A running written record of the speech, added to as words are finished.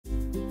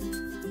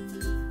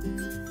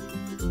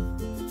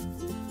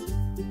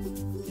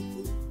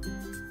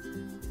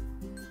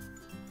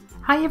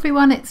Hi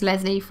everyone, it's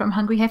Lesley from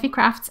Hungry Heavy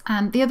Crafts,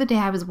 and the other day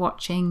I was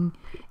watching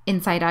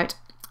Inside Out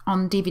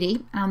on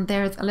DVD and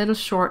there's a little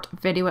short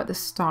video at the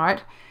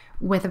start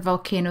with a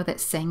volcano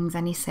that sings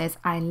and he says,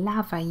 "I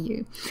lava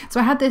you." So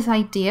I had this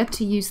idea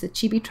to use the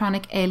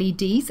Chibitronic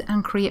LEDs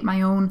and create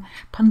my own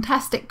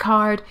fantastic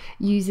card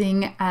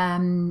using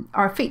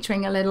or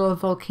featuring a little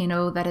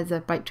volcano that is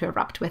about to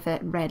erupt with a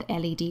red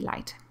LED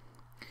light.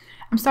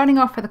 I'm starting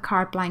off with a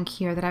card blank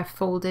here that I've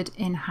folded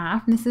in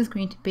half, and this is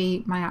going to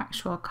be my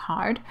actual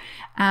card,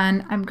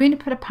 and I'm going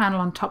to put a panel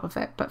on top of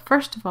it. But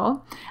first of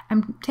all,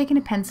 I'm taking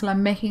a pencil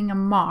and making a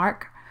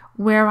mark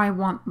where I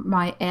want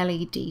my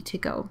LED to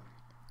go.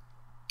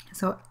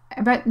 So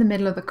about in the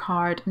middle of the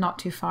card, not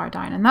too far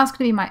down, and that's going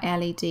to be my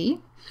LED,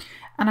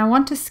 and I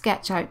want to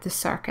sketch out the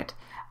circuit.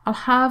 I'll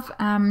have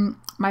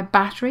my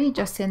battery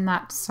just in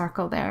that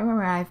circle there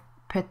where I've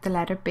put the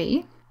letter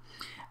B.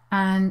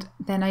 And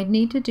then I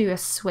need to do a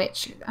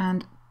switch,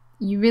 and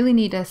you really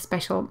need a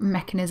special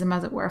mechanism,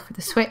 as it were, for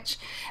the switch,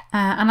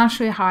 and I'll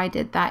show you how I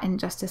did that in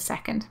just a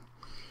second.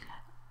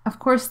 Of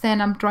course, then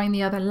I'm drawing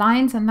the other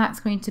lines, and that's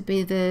going to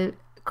be the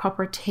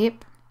copper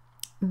tape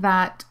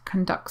that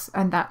conducts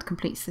and that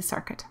completes the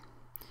circuit.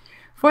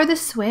 For the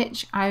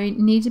switch, I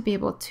need to be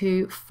able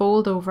to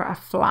fold over a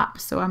flap,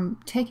 so I'm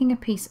taking a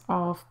piece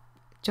of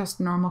just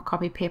normal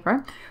copy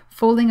paper,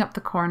 folding up the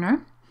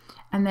corner,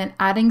 and then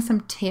adding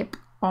some tape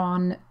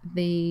on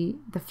the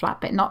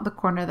flap bit, not the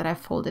corner that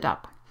I've folded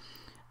up.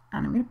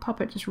 And I'm going to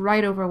pop it just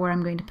right over where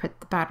I'm going to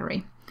put the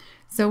battery.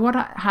 So what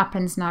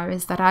happens now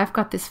is that I've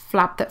got this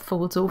flap that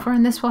folds over,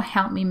 and this will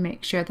help me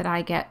make sure that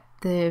I get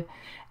the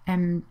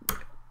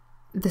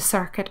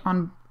circuit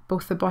on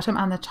both the bottom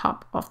and the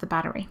top of the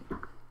battery.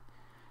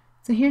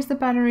 So here's the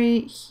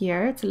battery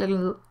here. It's a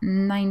little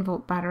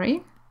 9-volt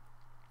battery,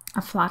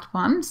 a flat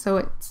one, so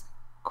it's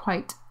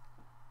quite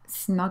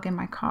snug in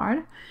my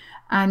card.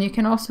 And you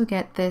can also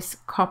get this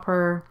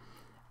copper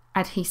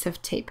adhesive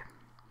tape.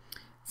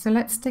 So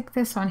let's stick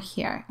this on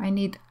here. I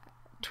need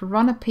to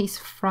run a piece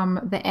from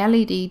the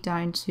LED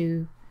down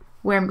to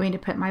where I'm going to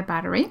put my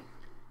battery.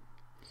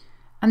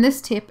 And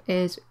this tape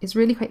is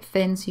really quite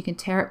thin, so you can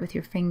tear it with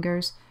your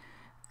fingers.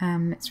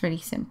 It's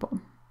really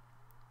simple.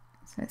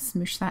 So let's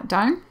smoosh that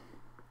down.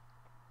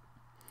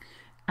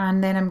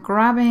 And then I'm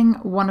grabbing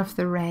one of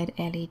the red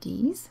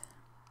LEDs.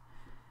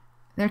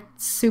 They're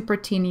super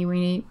teeny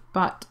weeny,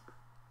 but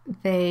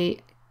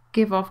they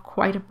give off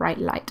quite a bright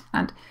light,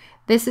 and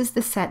this is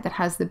the set that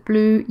has the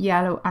blue,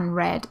 yellow and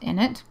red in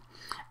it,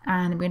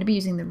 and I'm going to be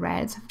using the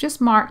reds. I've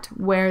just marked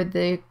where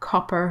the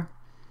copper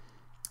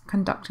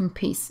conducting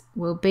piece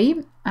will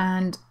be,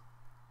 and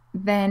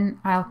then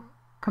I'll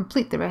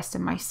complete the rest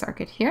of my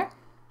circuit here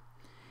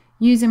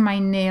using my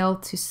nail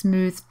to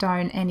smooth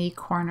down any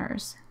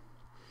corners.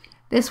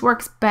 This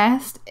works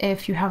best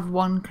if you have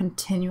one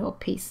continual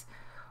piece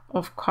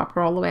of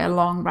copper all the way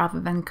along rather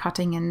than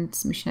cutting and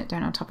smooshing it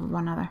down on top of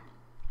one another.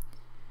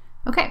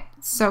 Okay,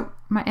 so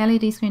my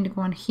LED is going to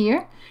go on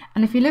here,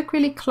 and if you look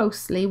really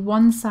closely,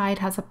 one side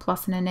has a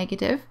plus and a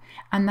negative,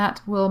 and that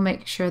will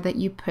make sure that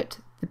you put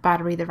the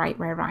battery the right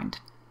way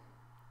around.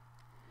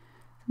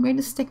 I'm going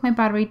to stick my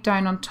battery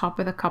down on top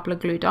with a couple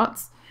of glue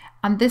dots,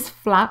 and this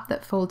flap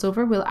that folds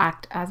over will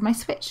act as my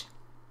switch.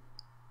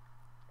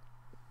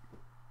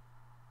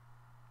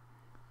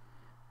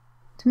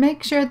 To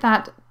make sure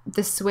that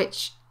the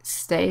switch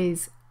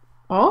stays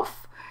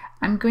off,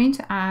 I'm going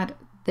to add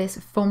this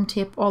foam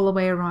tape all the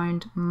way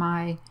around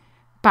my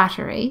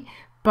battery,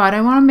 but I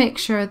want to make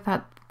sure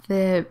that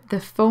the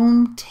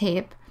foam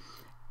tape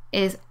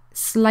is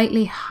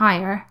slightly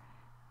higher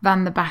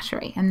than the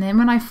battery, and then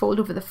when I fold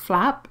over the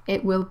flap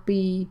it will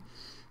be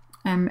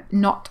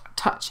not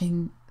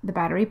touching the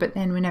battery, but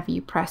then whenever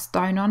you press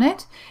down on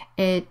it,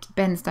 it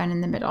bends down in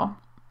the middle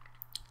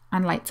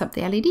and lights up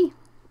the LED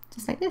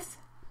just like this.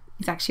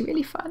 It's actually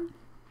really fun.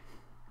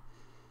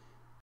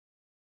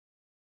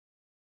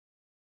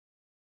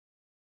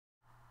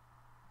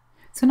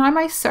 So now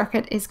my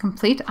circuit is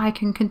complete, I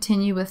can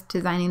continue with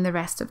designing the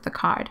rest of the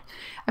card.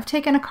 I've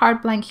taken a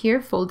card blank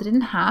here, folded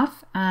in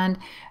half, and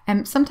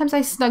sometimes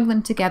I snug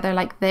them together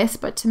like this,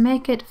 but to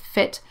make it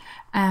fit,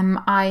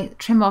 I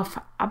trim off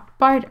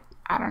about,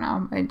 I don't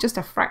know, just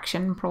a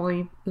fraction,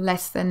 probably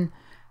less than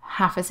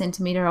half a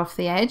centimetre off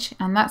the edge,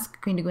 and that's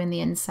going to go in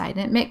the inside,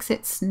 and it makes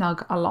it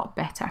snug a lot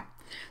better.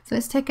 So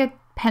let's take a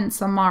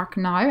pencil mark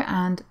now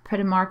and put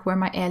a mark where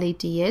my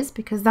LED is,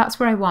 because that's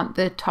where I want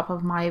the top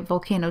of my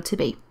volcano to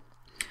be.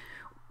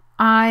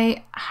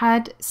 I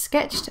had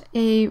sketched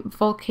a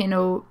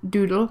volcano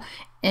doodle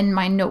in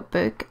my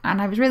notebook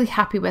and I was really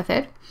happy with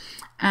it,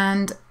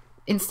 and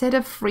instead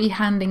of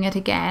freehanding it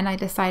again, I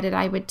decided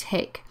I would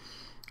take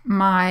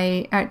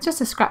my just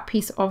a scrap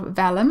piece of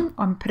vellum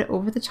and put it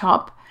over the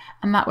top,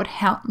 and that would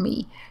help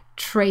me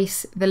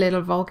trace the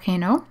little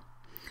volcano.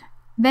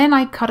 Then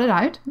I cut it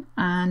out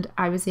and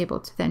I was able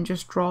to then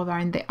just draw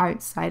around the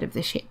outside of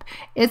the shape.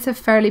 It's a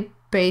fairly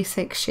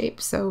basic shape,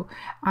 so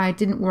I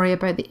didn't worry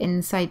about the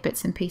inside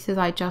bits and pieces,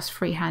 I just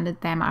freehanded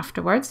them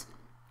afterwards.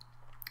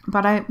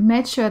 But I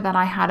made sure that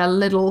I had a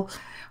little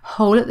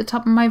hole at the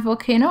top of my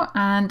volcano,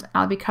 and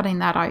I'll be cutting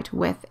that out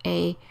with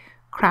a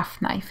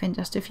craft knife in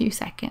just a few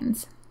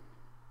seconds.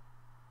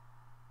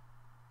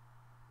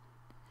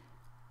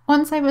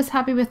 Once I was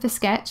happy with the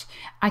sketch,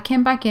 I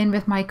came back in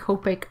with my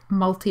Copic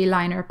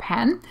multi-liner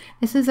pen.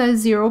 This is a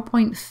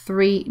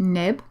 0.3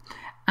 nib,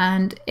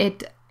 and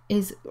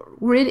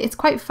it's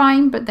quite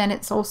fine, but then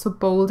it's also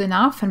bold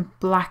enough and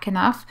black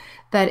enough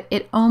that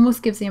it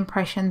almost gives the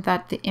impression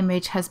that the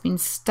image has been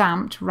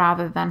stamped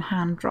rather than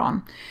hand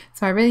drawn.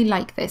 So I really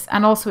like this,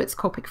 and also it's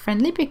Copic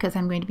friendly because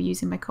I'm going to be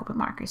using my Copic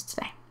markers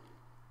today.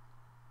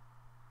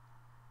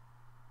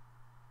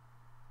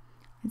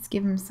 Let's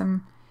give him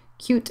some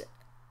cute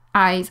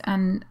eyes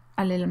and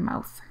a little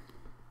mouth.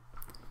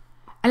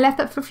 I left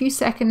that for a few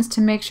seconds to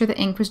make sure the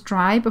ink was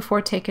dry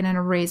before taking an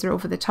eraser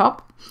over the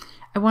top.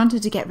 I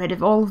wanted to get rid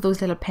of all of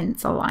those little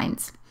pencil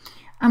lines.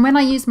 And when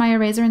I use my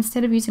eraser,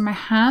 instead of using my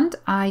hand,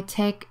 I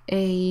take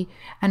an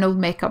old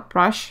makeup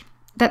brush,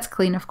 that's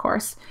clean of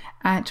course,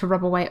 to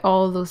rub away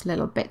all those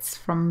little bits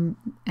from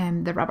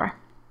the rubber.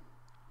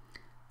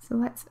 So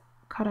let's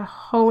cut a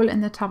hole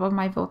in the top of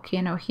my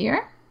volcano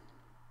here.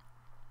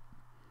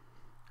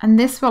 And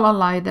this will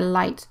allow the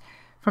light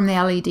from the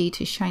LED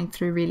to shine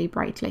through really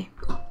brightly.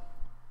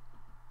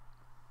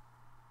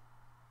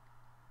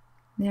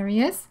 There he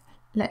is.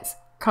 Let's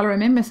colour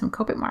him in with some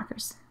Copic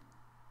markers.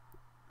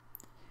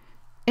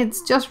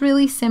 It's just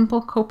really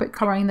simple Copic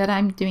colouring that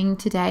I'm doing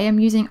today. I'm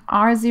using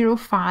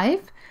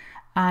R05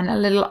 and a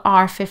little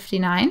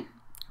R59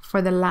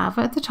 for the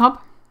lava at the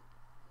top.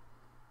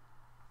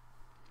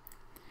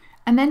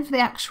 And then for the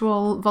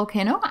actual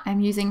volcano, I'm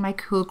using my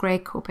cool grey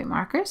Copic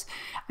markers.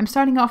 I'm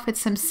starting off with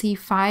some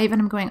C5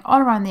 and I'm going all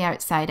around the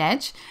outside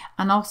edge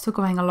and also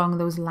going along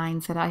those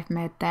lines that I've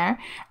made there.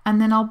 And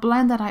then I'll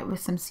blend that out with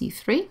some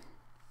C3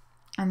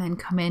 and then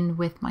come in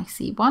with my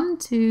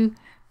C1 to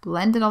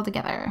blend it all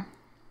together.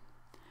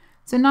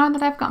 So now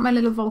that I've got my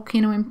little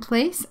volcano in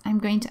place, I'm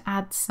going to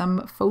add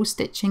some faux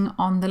stitching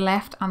on the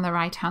left and the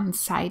right hand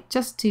side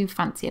just to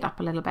fancy it up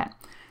a little bit.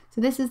 So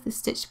this is the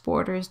Stitched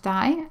Borders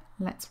die.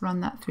 Let's run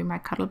that through my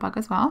Cuttlebug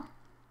as well.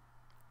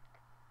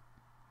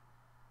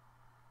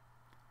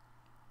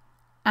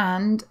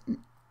 And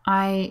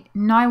I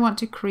now want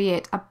to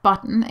create a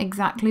button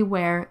exactly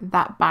where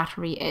that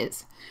battery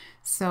is.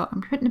 So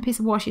I'm putting a piece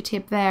of washi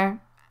tape there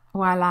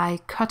while I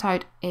cut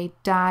out a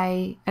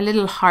die, a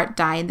little heart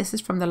die. This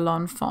is from the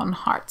Lawn Fawn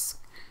Hearts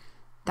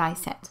die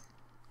set.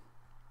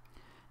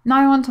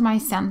 Now on to my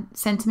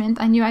sentiment.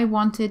 I knew I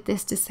wanted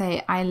this to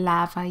say I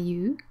lava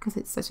you because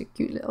it's such a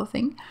cute little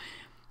thing.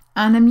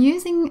 And I'm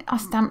using a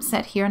stamp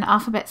set here, an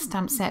alphabet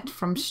stamp set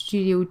from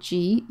Studio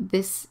G.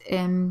 This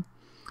isn't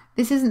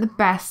the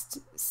best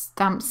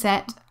stamp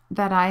set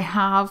that I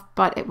have,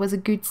 but it was a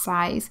good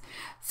size.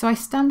 So I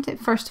stamped it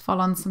first of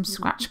all on some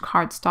scratch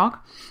cardstock.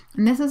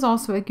 And this is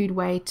also a good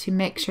way to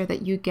make sure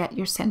that you get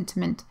your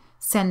sentiment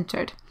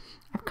centered.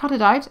 I've cut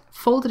it out,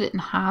 folded it in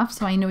half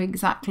so I know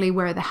exactly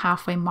where the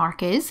halfway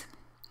mark is.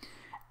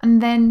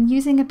 And then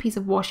using a piece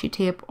of washi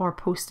tape or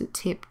post-it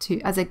tape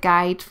as a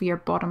guide for your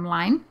bottom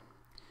line,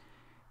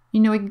 you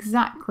know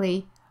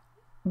exactly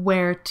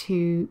where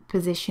to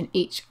position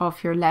each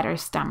of your letter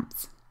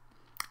stamps.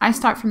 I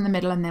start from the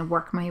middle and then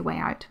work my way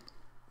out.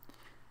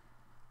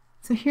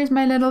 So here's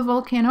my little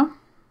volcano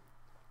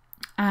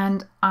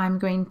and I'm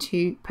going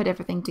to put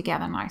everything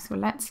together now. So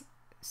let's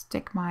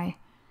stick my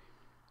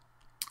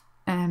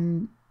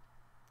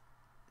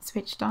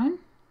switch down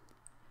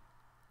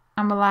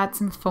and we'll add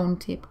some foam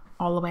tape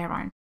all the way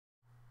around.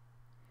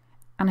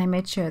 And I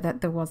made sure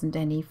that there wasn't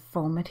any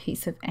foam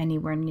adhesive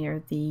anywhere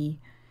near the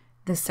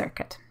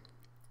circuit.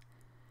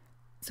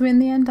 So in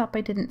the end up,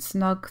 I didn't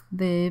snug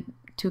the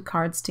two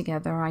cards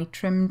together. I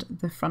trimmed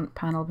the front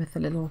panel with a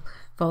little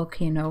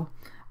volcano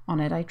on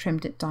it. I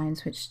trimmed it down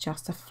so it's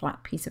just a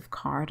flat piece of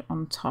card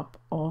on top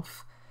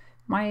of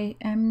my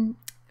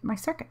my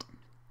circuit.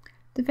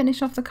 To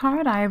finish off the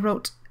card, I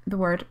wrote the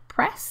word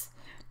press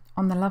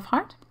on the love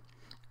heart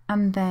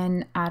and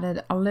then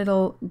added a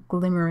little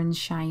glimmer and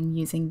shine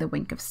using the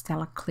Wink of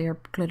Stella clear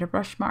glitter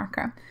brush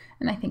marker.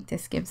 And I think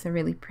this gives a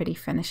really pretty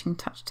finishing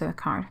touch to the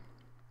card.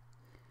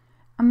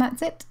 And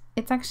that's it.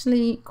 It's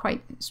actually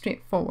quite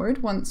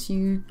straightforward once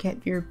you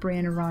get your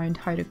brain around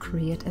how to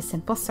create a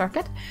simple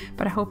circuit,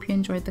 but I hope you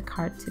enjoyed the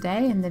card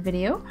today and the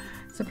video.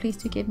 So please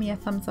do give me a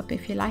thumbs up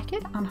if you like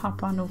it and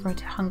hop on over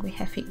to Hungry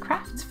Heffy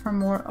Crafts for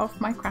more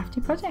of my crafty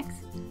projects.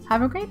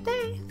 Have a great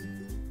day!